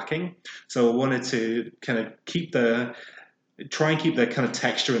kind of lacking. So I wanted to kind of try and keep the kind of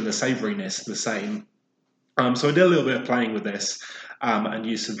texture and the savoriness the same. So I did a little bit of playing with this and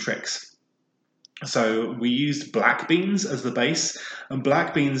used some tricks. So we used black beans as the base, and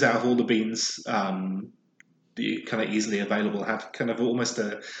black beans, out of all the beans kind of easily available, have kind of almost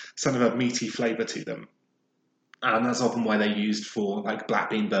a sort of a meaty flavor to them. And that's often why they're used for like black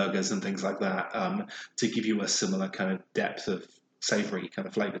bean burgers and things like that, to give you a similar kind of depth of savory kind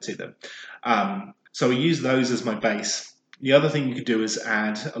of flavor to them. So we use those as my base. The other thing you could do is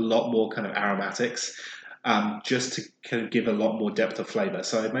add a lot more kind of aromatics, just to kind of give a lot more depth of flavor.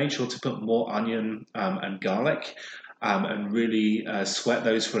 So I made sure to put more onion and garlic, and really sweat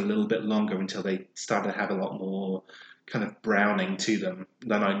those for a little bit longer until they started to have a lot more kind of browning to them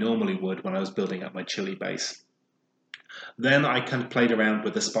than I normally would when I was building up my chili base. Then I kind of played around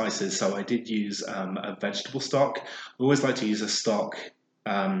with the spices, so I did use a vegetable stock. I always like to use a stock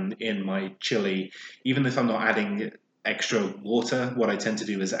in my chili, even if I'm not adding extra water. What I tend to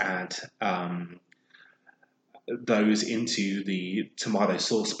do is add those into the tomato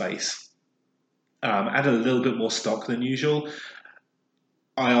sauce base. Add a little bit more stock than usual.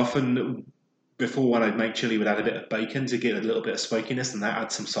 I often, before when I'd make chili, would add a bit of bacon to get a little bit of smokiness, and that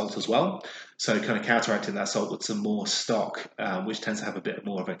adds some salt as well. So kind of counteracting that salt with some more stock, which tends to have a bit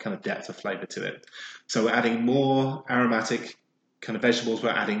more of a kind of depth of flavor to it. So we're adding more aromatic kind of vegetables.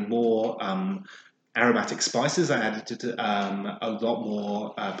 We're adding more aromatic spices. I added a lot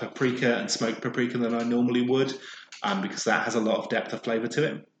more paprika and smoked paprika than I normally would, because that has a lot of depth of flavor to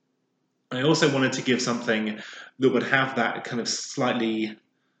it. I also wanted to give something that would have that kind of slightly,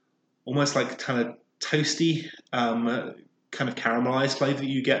 almost like kind of toasty, kind of caramelized flavor that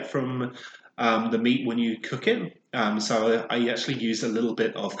you get from the meat when you cook it. So I actually used a little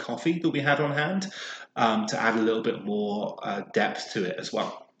bit of coffee that we had on hand to add a little bit more depth to it as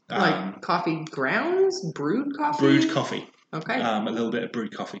well. Like coffee grounds? Brewed coffee? Brewed coffee. Okay. A little bit of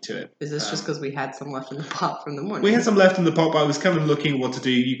brewed coffee to it. Is this just because we had some left in the pot from the morning? We had some left in the pot, but I was kind of looking at what to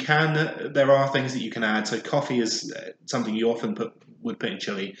do. There are things that you can add. So coffee is something you often would put in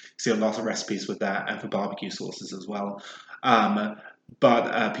chili. You see a lot of recipes with that, and for barbecue sauces as well.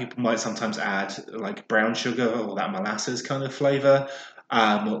 But people might sometimes add like brown sugar or that molasses kind of flavor,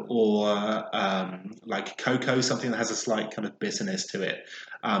 or like cocoa, something that has a slight kind of bitterness to it,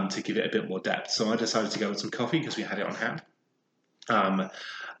 to give it a bit more depth. So I decided to go with some coffee because we had it on hand.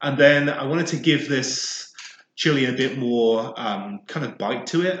 And then I wanted to give this chili a bit more kind of bite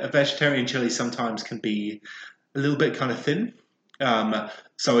to it. A vegetarian chili sometimes can be a little bit kind of thin.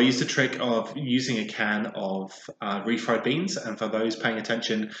 So I used the trick of using a can of refried beans, and for those paying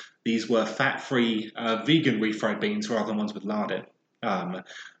attention, these were fat-free vegan refried beans rather than ones with lard in.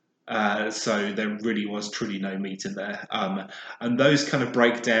 So there really was truly no meat in there. And those kind of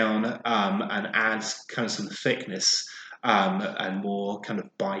break down and add kind of some thickness and more kind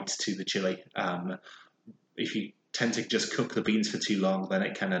of bite to the chili. If you tend to just cook the beans for too long, then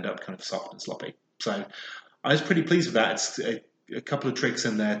it can end up kind of soft and sloppy. So I was pretty pleased with that. It's a couple of tricks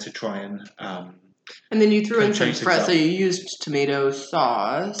in there to try and then you threw in some fresh. So you used tomato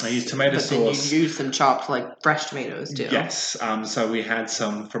sauce. I used tomato sauce. But then you used some chopped like fresh tomatoes too. Yes. So we had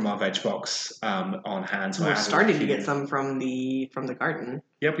some from our veg box on hand. So we're starting to get some from the garden.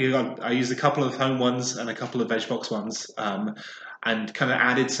 Yep. I used a couple of home ones and a couple of veg box ones, and kind of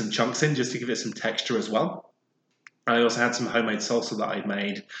added some chunks in just to give it some texture as well. I also had some homemade salsa that I'd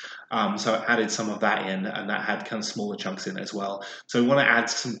made, so I added some of that in, and that had kind of smaller chunks in as well. So we want to add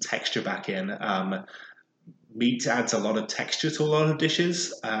some texture back in. Meat adds a lot of texture to a lot of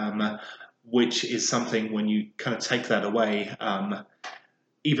dishes, which is something when you kind of take that away,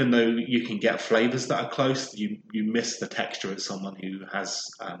 even though you can get flavors that are close, you miss the texture as someone who has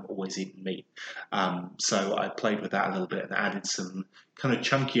always eaten meat. So I played with that a little bit and added some kind of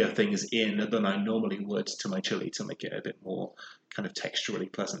chunkier things in than I normally would to my chili to make it a bit more kind of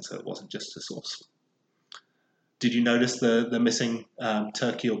texturally pleasant, so it wasn't just a sauce. Did you notice the missing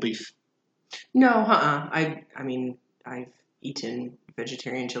turkey or beef? No, I mean, I've eaten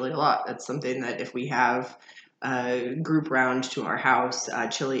vegetarian chili a lot. That's something that if we have a group round to our house,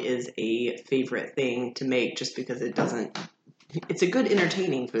 chili is a favorite thing to make just because it's a good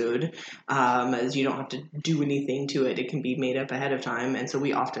entertaining food, as you don't have to do anything to it. It can be made up ahead of time, and so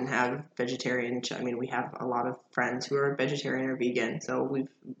we often have vegetarian. We have a lot of friends who are vegetarian or vegan, so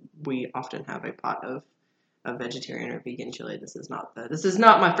we often have a pot of vegetarian or vegan chili. This is not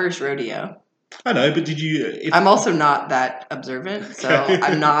my first rodeo. I know, but did you... I'm also not that observant, so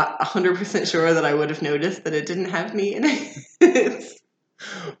I'm not 100% sure that I would have noticed that it didn't have meat in it.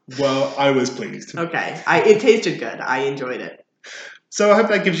 Well, I was pleased. Okay. It tasted good. I enjoyed it. So I hope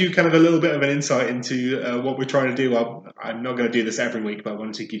that gives you kind of a little bit of an insight into what we're trying to do. I'm not going to do this every week, but I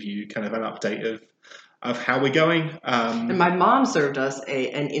wanted to give you kind of an update of how we're going. And my mom served us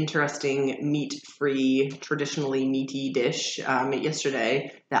an interesting meat-free, traditionally meaty dish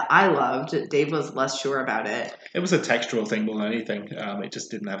yesterday that I loved. Dave was less sure about it. It was a textural thing more than anything. It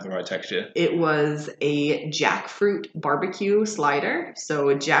just didn't have the right texture. It was a jackfruit barbecue slider. So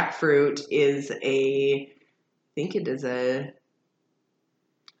a jackfruit is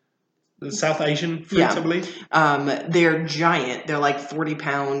South Asian fruits, I believe. They're giant. They're like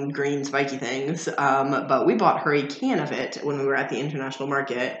 40-pound green spiky things. But we bought her a can of it when we were at the international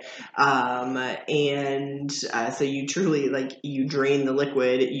market. So you truly, like, you drain the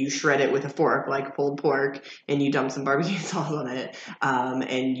liquid, you shred it with a fork like pulled pork, and you dump some barbecue sauce on it,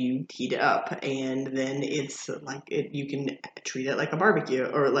 and you heat it up. And then it's like, you can treat it like a barbecue,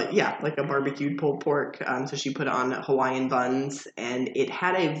 or like a barbecued pulled pork. So she put it on Hawaiian buns, and it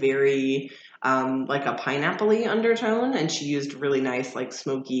had a very like a pineapple-y undertone, and she used really nice, like,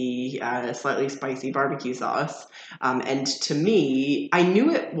 smoky, slightly spicy barbecue sauce. And to me, I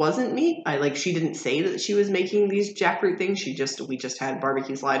knew it wasn't meat. She didn't say that she was making these jackfruit things. We just had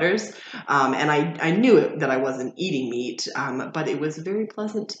barbecue sliders, and I knew that I wasn't eating meat. But it was a very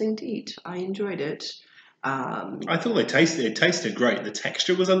pleasant thing to eat. I enjoyed it. I thought it tasted great. The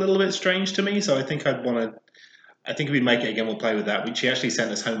texture was a little bit strange to me, so I think if we make it again, we'll play with that. She actually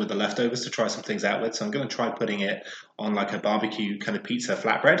sent us home with the leftovers to try some things out with, so I'm going to try putting it on like a barbecue kind of pizza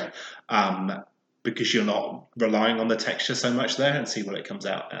flatbread, because you're not relying on the texture so much there, and see what it comes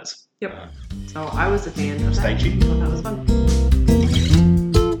out as. Yep. So I was a fan of Stay that. tuned. So that was fun.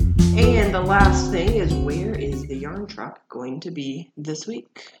 And the last thing is, where is the yarn truck going to be this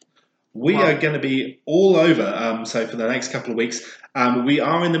week? We are going to be all over. So for the next couple of weeks, we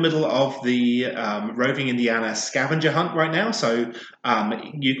are in the middle of the Roving Indiana scavenger hunt right now. So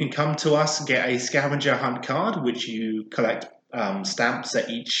you can come to us, get a scavenger hunt card, which you collect stamps at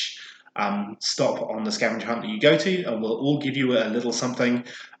each stop on the scavenger hunt that you go to, and we'll all give you a little something,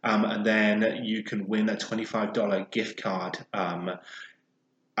 and then you can win a $25 gift card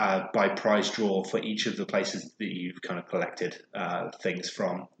by prize draw for each of the places that you've kind of collected things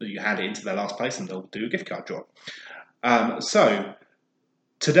from. You hand it into their last place and they'll do a gift card draw. So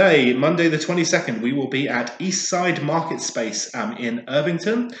today, Monday the 22nd, we will be at Eastside Market Space in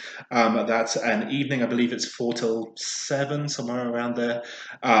Irvington. That's an evening, I believe it's 4 till 7, somewhere around there.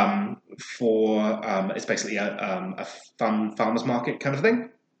 It's basically a fun farmers market kind of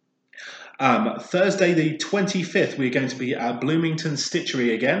thing. Thursday the 25th, we're going to be at Bloomington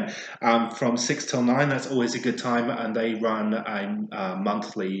Stitchery again from 6 till 9. That's always a good time, and they run a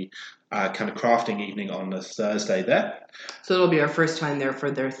monthly kind of crafting evening on a Thursday there. So it'll be our first time there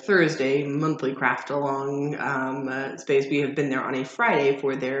for their Thursday monthly craft along space. We have been there on a Friday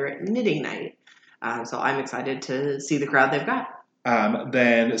for their knitting night. So I'm excited to see the crowd they've got.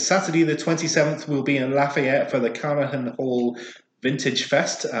 Then Saturday the 27th, we'll be in Lafayette for the Carnahan Hall Vintage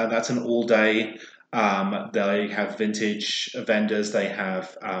Fest. That's an all-day. They have vintage vendors. They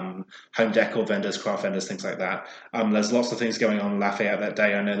have home decor vendors, craft vendors, things like that. There's lots of things going on in Lafayette that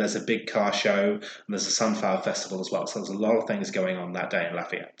day. I know there's a big car show, and there's a Sunflower Festival as well. So there's a lot of things going on that day in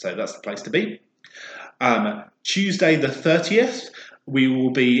Lafayette. So that's the place to be. Tuesday the 30th, we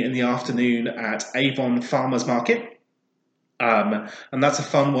will be in the afternoon at Avon Farmers Market. And that's a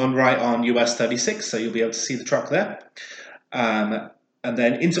fun one right on US 36, so you'll be able to see the truck there. And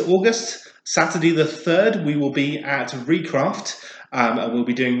then into August, Saturday the 3rd, we will be at Recraft, and we'll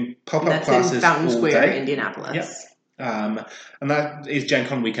be doing pop-up classes in Fountain all Square, day. Indianapolis. Yep. And that is Gen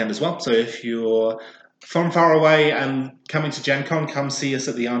Con weekend as well. So if you're from far away and coming to Gen Con, come see us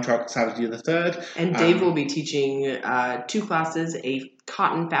at the Yarn Truck Saturday the 3rd. And Dave will be teaching 2 classes, a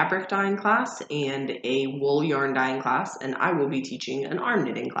cotton fabric dyeing class and a wool yarn dyeing class, and I will be teaching an arm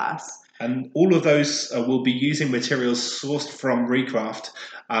knitting class. And all of those will be using materials sourced from Recraft,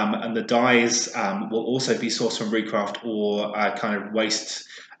 and the dyes will also be sourced from Recraft or kind of waste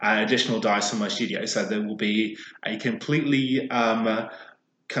additional dyes from my studio. So there will be a completely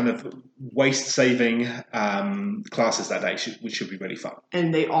kind of waste-saving classes that day, which should be really fun.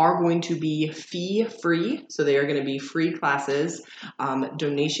 And they are going to be fee-free, so they are going to be free classes.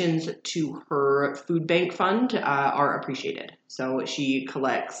 Donations to her food bank fund are appreciated. So she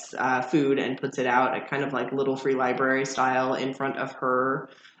collects food and puts it out at kind of like little free library style in front of her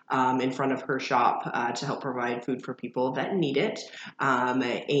shop to help provide food for people that need it.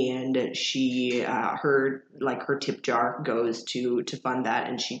 And she, her tip jar goes to fund that,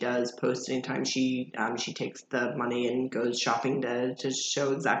 and she does post anytime she takes the money and goes shopping to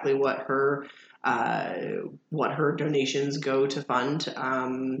show exactly what her donations go to fund.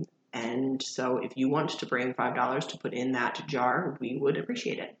 And so if you want to bring $5 to put in that jar, we would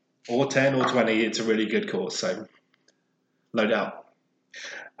appreciate it. Or 10 or 20, it's a really good cause, so load up.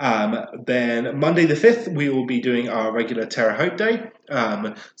 Then Monday the 5th, we will be doing our regular Terre Haute Day.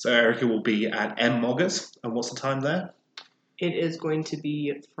 So Erica will be at M. Moggers. And what's the time there? It is going to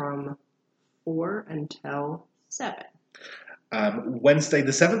be from 4 until 7. Wednesday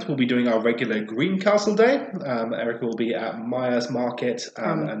the 7th, we'll be doing our regular Greencastle Day. Erica will be at Myers Market.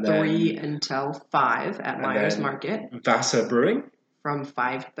 From and 3 until 5 at Myers Market. Vassar Brewing. From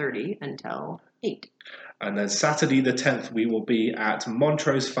 5:30 until 8. And then Saturday the 10th, we will be at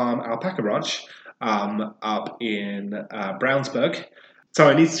Montrose Farm Alpaca Ranch up in Brownsburg. So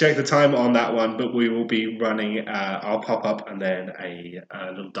I need to check the time on that one, but we will be running our pop-up and then a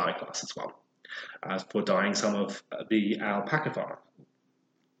little dye class as well for dyeing some of the alpaca farmer.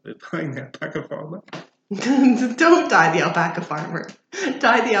 We're dyeing the alpaca farmer. Don't dye the alpaca farmer.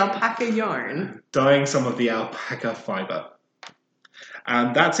 Dye the alpaca yarn. Dyeing some of the alpaca fiber.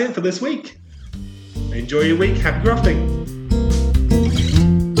 And that's it for this week. Enjoy your week. Happy crafting.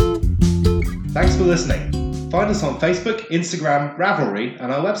 Thanks for listening. Find us on Facebook, Instagram, Ravelry,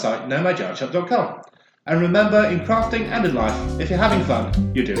 and our website, nomadyardshop.com. And remember, in crafting and in life, if you're having fun,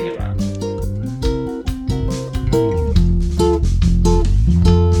 you're doing it right.